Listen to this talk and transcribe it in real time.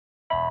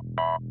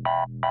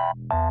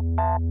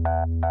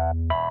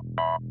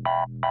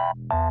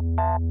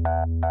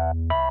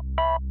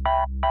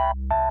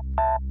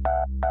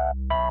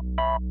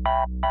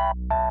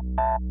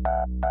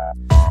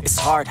It's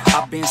hard,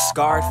 I've been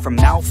scarred from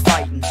out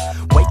fighting.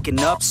 Waking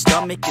up,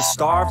 stomach is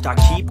starved, I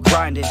keep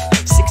grinding.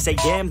 6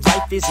 a.m,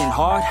 life isn't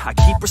hard, I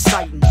keep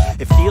reciting.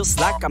 It feels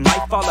like I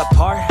might fall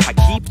apart, I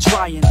keep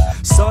trying.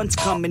 Sun's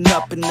coming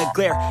up and the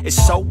glare is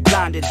so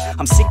blinding.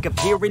 I'm sick of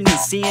hearing and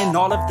seeing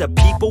all of the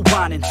people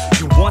whining.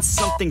 You want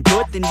something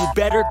good, then you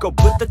better go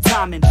put the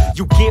time in.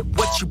 You get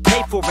what you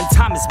pay for and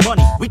time is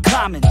money, we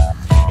climbing.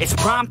 It's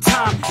prime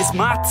time, it's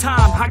my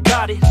time, I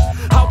got it.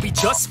 I'll be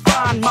just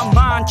fine, my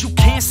mind, you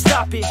can't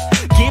stop it.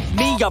 Give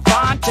me a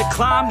vine to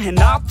climb and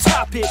I'll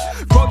top it.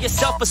 Grow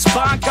yourself a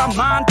spine, got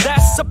mine,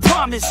 that's a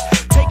promise.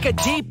 Take a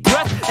deep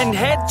breath and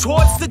head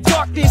towards the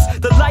darkness.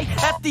 The light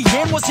at the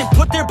end wasn't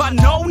put there by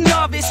no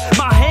novice.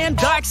 My hand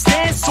I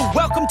extend, so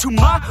welcome to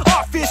my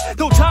office.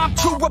 No time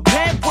to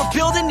repent, we're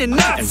building and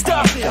not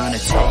stopping. We're gonna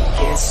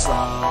take it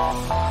slow,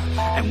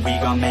 and we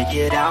gon' make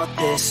it out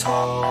this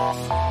hole.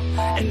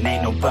 And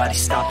ain't nobody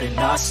stopping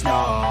us,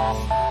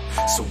 no.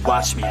 So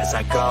watch me as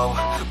I go,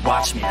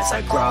 watch me as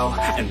I grow.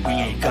 And we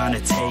ain't gonna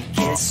take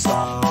it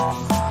slow,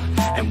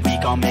 and we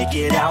gon' make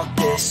it out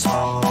this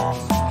hole.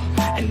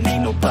 And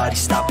ain't nobody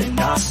stopping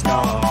us,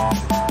 no.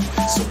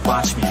 So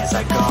watch me as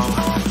I go,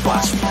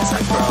 watch me as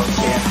I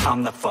grow. Yeah,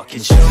 I'm the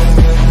fucking show.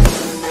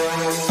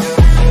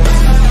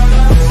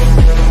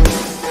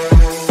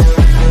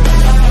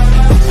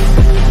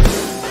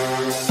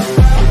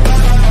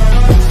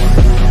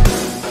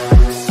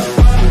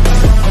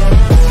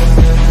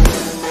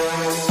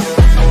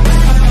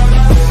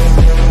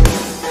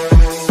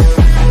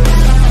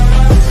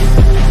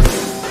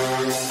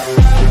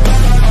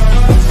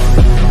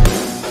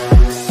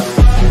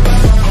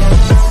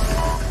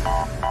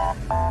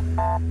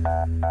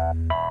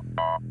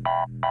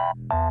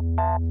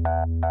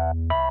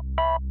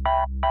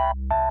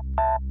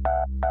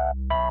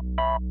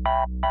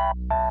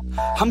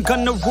 I'm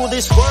gonna rule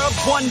this world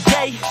one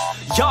day.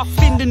 Y'all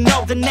finna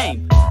know the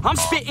name. I'm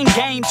spitting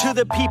game to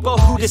the people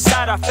who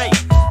decide our fate.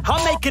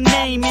 I'll make a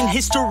name in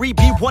history,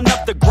 be one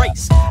of the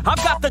greats.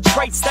 I've got the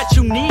traits that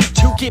you need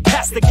to get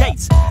past the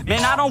gates.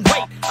 Man, I don't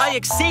wait, I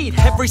exceed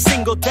every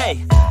single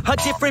day. A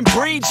different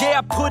breed, yeah,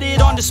 I put it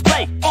on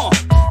display.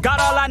 Got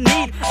all I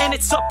need, and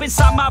it's up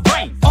inside my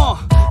brain.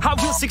 I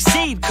will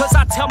succeed, cause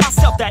I tell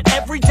myself that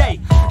every day.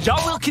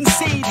 Y'all will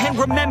concede and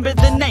remember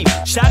the name.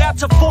 Shout out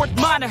to Fort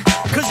Minor,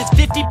 cause it's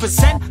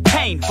 50%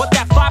 pain, but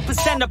that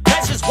 5% of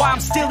pleasure's why I'm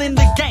still in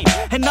the game.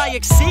 And I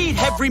exceed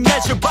every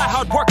measure by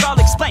hard work, I'll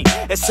explain.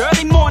 It's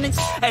early mornings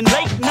and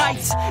late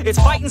nights. It's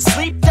fight and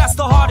sleep, that's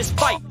the hardest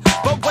fight.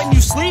 But when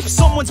you sleep,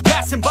 someone's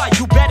passing by.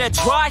 You better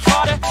try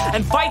harder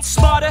and fight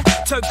smarter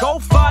to go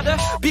farther.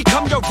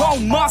 Become your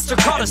own monster,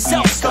 called a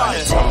self-starter.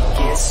 We gonna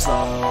take it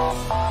slow,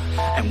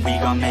 and we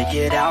gon' make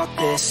it out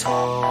this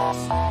hole.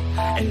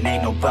 And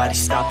ain't nobody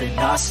stopping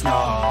us,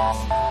 no.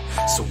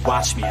 So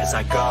watch me as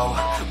I go,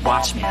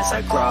 watch me as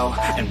I grow.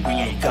 And we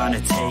ain't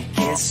gonna take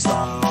it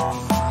slow,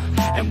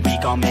 and we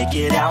gon' make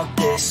it out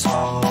this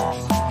hole.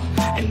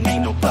 And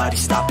ain't nobody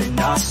stopping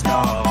us,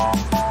 no.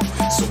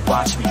 So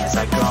watch me as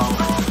I go,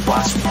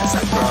 watch me as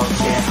I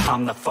grow. Yeah,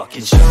 I'm the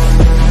fucking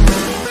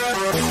show.